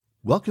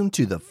Welcome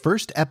to the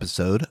first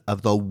episode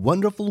of The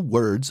Wonderful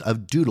Words of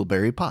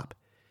Doodleberry Pop.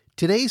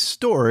 Today's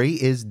story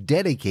is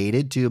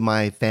dedicated to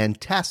my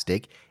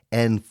fantastic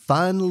and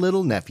fun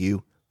little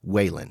nephew,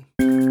 Waylon.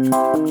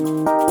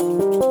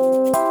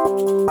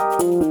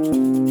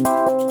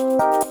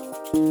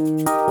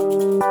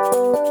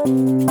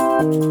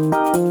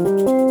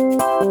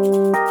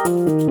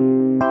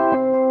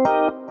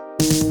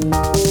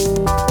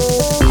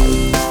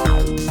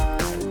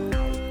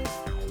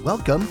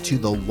 Welcome to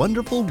the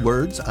wonderful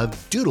words of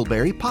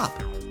Doodleberry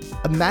Pop.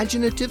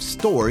 Imaginative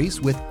stories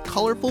with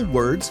colorful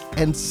words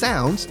and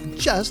sounds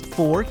just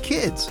for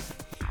kids.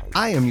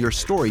 I am your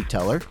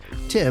storyteller,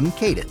 Tim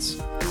Kaditz.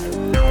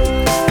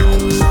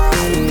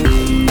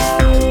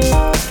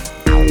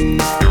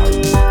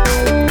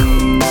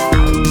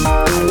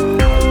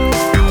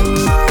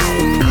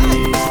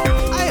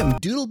 Hi, I am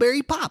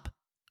Doodleberry Pop.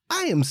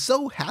 I am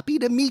so happy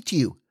to meet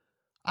you.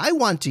 I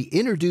want to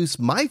introduce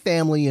my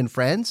family and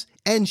friends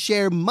and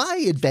share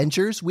my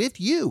adventures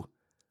with you.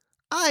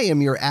 I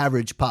am your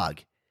average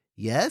pog.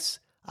 Yes,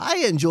 I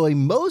enjoy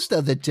most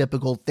of the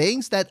typical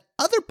things that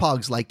other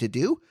pogs like to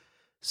do,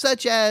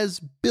 such as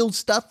build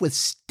stuff with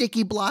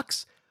sticky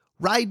blocks,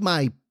 ride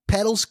my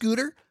pedal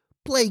scooter,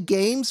 play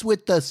games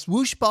with the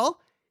swoosh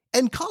ball,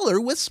 and color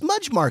with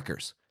smudge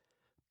markers.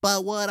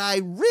 But what I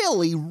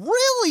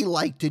really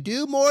like to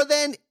do more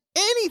than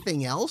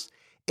anything else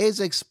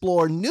is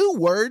explore new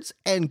words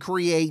and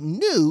create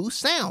new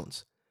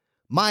sounds.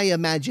 My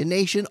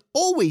imagination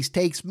always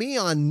takes me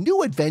on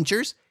new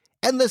adventures,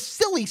 and the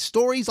silly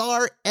stories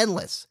are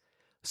endless.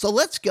 So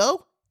let's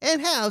go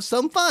and have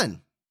some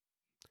fun.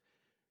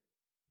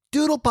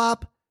 Doodle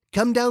Pop,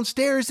 come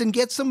downstairs and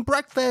get some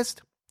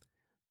breakfast.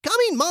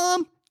 Coming,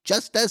 Mom.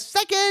 Just a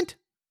second.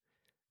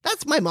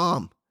 That's my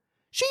mom.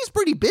 She's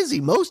pretty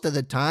busy most of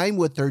the time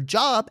with her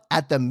job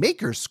at the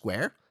Maker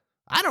Square.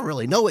 I don't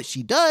really know what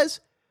she does,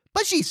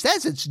 but she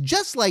says it's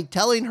just like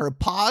telling her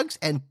pogs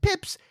and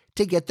pips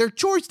to get their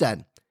chores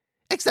done,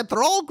 except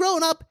they're all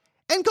grown up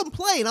and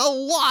complain a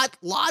lot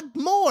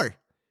more.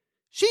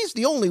 She's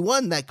the only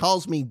one that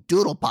calls me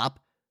Doodle Pop.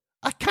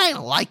 I kind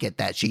of like it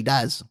that she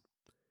does.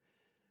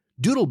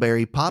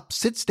 Doodleberry Pop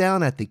sits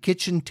down at the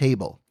kitchen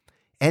table,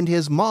 and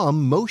his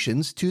mom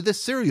motions to the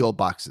cereal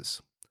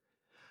boxes.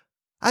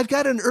 I've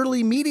got an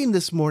early meeting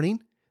this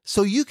morning,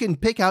 so you can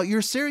pick out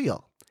your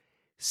cereal.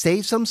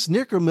 Save some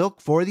Snicker milk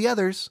for the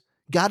others.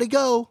 Gotta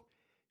go.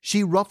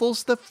 She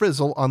ruffles the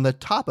frizzle on the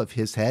top of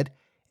his head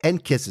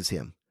and kisses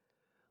him.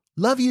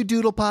 Love you,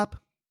 Doodle Pop.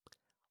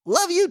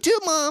 Love you too,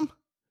 Mom.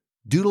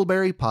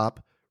 Doodleberry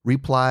Pop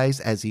replies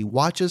as he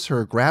watches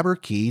her grab her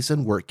keys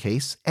and work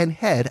case and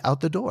head out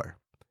the door.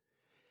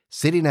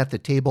 Sitting at the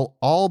table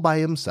all by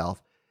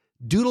himself,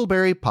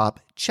 Doodleberry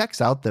Pop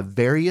checks out the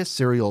various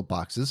cereal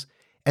boxes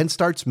and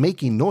starts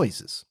making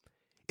noises.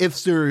 If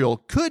cereal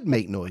could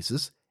make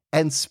noises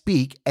and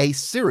speak a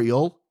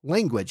cereal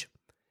language.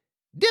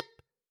 Dip,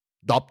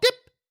 dop, dip,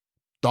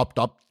 dop,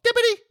 dop,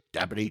 dippity,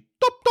 dappity,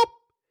 dop, dop.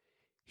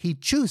 He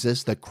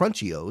chooses the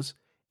Crunchios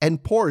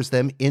and pours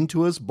them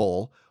into his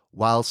bowl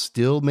while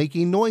still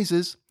making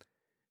noises.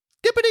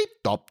 Dippity,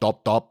 dop,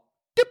 dop, dop,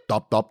 dip,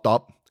 dop, dop,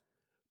 dop.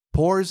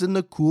 Pours in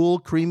the cool,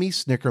 creamy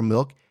Snicker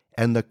milk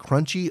and the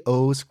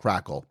Crunchios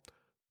crackle.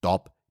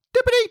 Dop,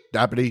 dippity,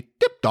 dappity,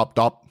 dip, dop,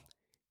 dop.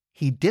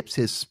 He dips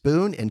his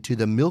spoon into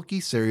the milky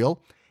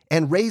cereal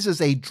and raises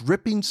a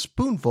dripping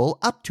spoonful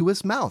up to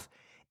his mouth.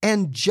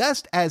 And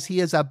just as he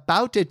is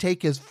about to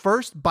take his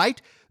first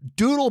bite,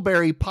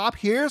 Doodleberry Pop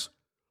hears,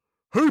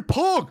 Hey,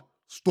 Pog,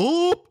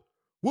 stop!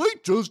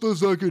 Wait just a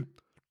second.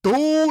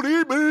 Don't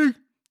eat me!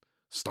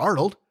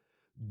 Startled,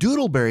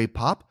 Doodleberry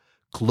Pop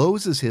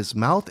closes his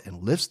mouth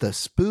and lifts the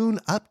spoon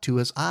up to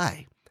his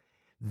eye.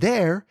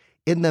 There,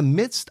 in the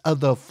midst of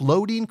the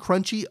floating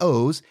crunchy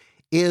O's,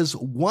 is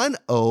one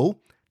O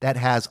that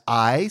has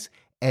eyes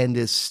and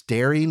is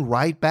staring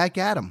right back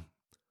at him.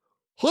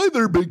 Hi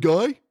there, big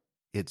guy,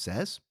 it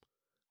says.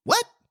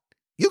 What?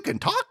 You can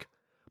talk?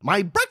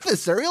 My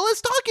breakfast cereal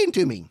is talking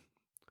to me.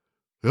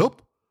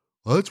 Yep,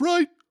 that's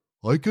right.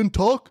 I can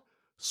talk,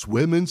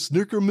 swim in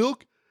Snicker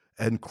milk,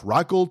 and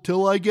crackle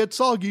till I get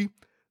soggy.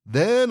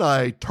 Then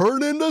I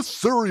turn into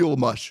cereal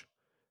mush,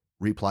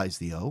 replies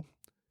the O.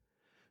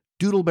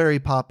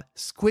 Doodleberry Pop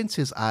squints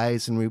his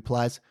eyes and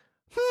replies,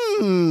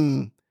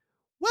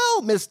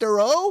 Well, Mr.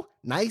 O,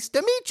 nice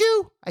to meet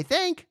you, I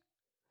think.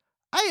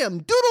 I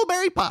am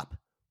Doodleberry Pop.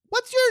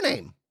 What's your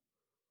name?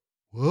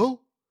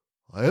 Well,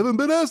 I haven't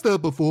been asked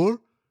that before,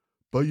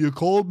 but you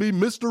called me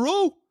Mr.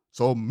 O,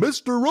 so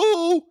Mr.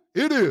 O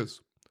it is.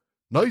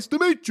 Nice to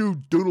meet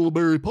you,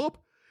 Doodleberry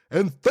Pop,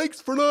 and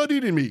thanks for not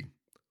eating me.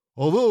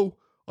 Although,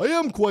 I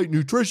am quite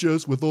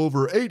nutritious with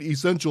over 8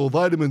 essential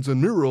vitamins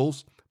and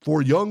minerals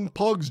for young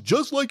pugs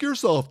just like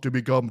yourself to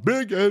become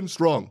big and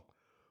strong.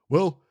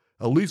 Well,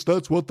 at least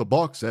that's what the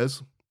box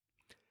says.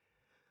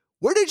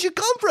 Where did you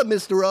come from,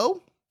 Mr.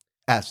 O?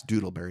 Asked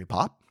Doodleberry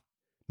Pop.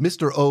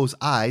 Mr. O's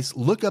eyes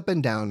look up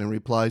and down and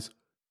replies,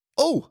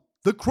 Oh,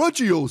 the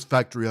Crunchios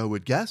factory, I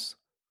would guess.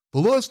 The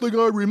last thing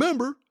I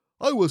remember,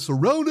 I was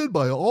surrounded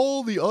by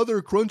all the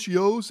other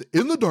Crunchy-O's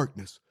in the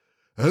darkness.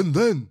 And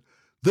then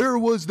there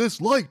was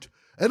this light,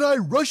 and I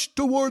rushed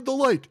toward the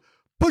light,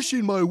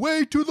 pushing my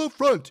way to the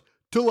front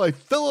till I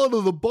fell out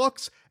of the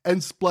box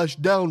and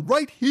splashed down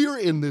right here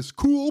in this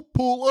cool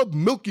pool of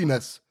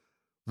milkiness.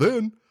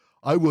 Then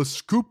I was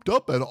scooped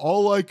up, and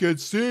all I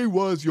could see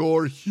was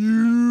your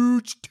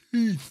huge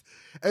teeth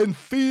and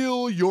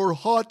feel your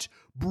hot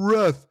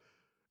breath.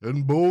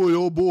 And boy,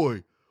 oh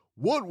boy,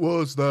 what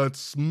was that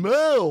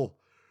smell?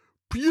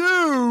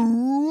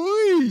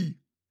 Pew!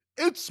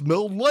 It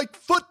smelled like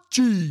foot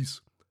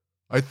cheese.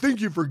 I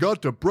think you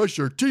forgot to brush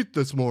your teeth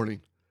this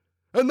morning.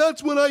 And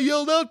that's when I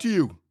yelled out to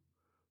you.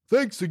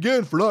 Thanks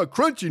again for not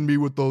crunching me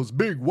with those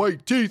big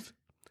white teeth.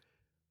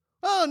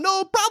 Oh,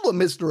 no problem,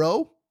 Mr.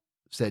 O,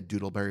 said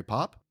Doodleberry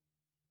Pop.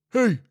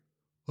 Hey,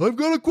 I've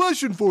got a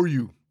question for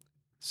you,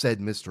 said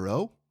Mr.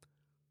 O.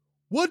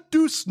 What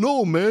do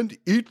snowmen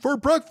eat for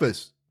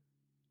breakfast?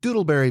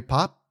 Doodleberry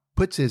Pop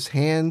puts his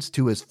hands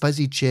to his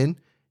fuzzy chin,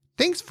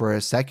 thinks for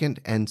a second,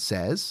 and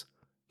says,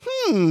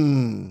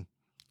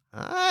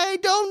 I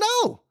don't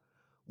know.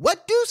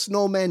 What do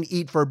snowmen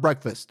eat for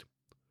breakfast?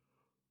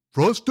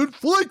 Frosted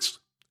Flakes,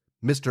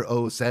 Mr.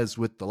 O says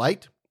with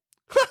delight.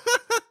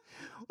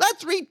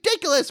 That's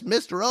ridiculous,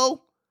 Mr.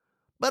 O.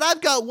 But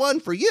I've got one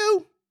for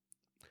you.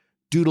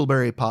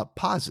 Doodleberry Pop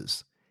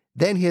pauses.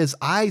 Then his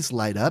eyes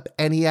light up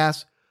and he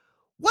asks,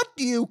 what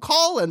do you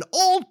call an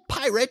old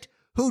pirate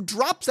who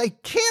drops a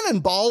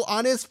cannonball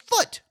on his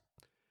foot?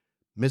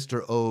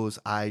 Mr. O's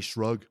eyes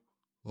shrug.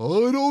 I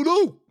don't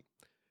know.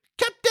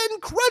 Captain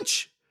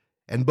Crunch!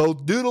 And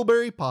both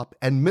Doodleberry Pop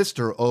and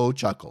Mr. O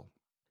chuckle.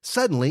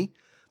 Suddenly,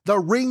 the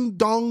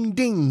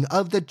ring-dong-ding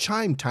of the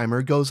chime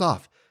timer goes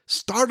off,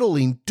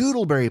 startling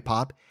Doodleberry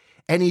Pop,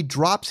 and he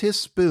drops his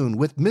spoon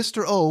with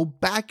Mr. O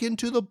back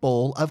into the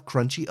bowl of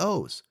Crunchy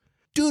O's.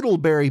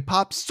 Doodleberry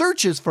Pop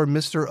searches for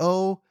Mr.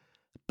 O,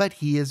 but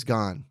he is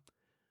gone.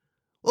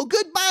 Well,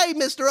 goodbye,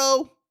 Mr.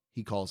 O,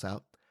 he calls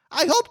out.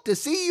 I hope to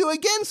see you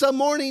again some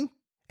morning.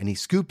 And he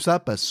scoops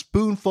up a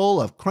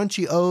spoonful of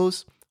Crunchy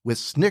O's with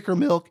snicker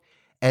milk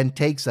and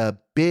takes a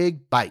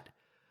big bite.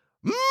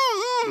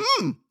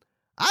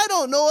 I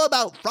don't know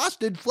about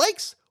Frosted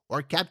Flakes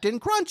or Captain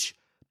Crunch,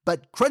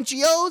 but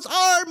Crunchy O's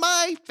are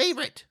my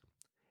favorite.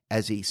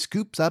 As he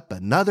scoops up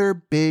another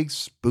big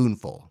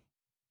spoonful.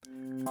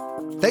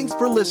 Thanks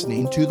for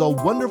listening to the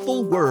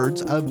wonderful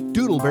words of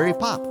Doodleberry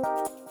Pop.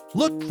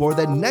 Look for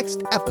the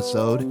next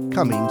episode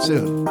coming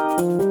soon.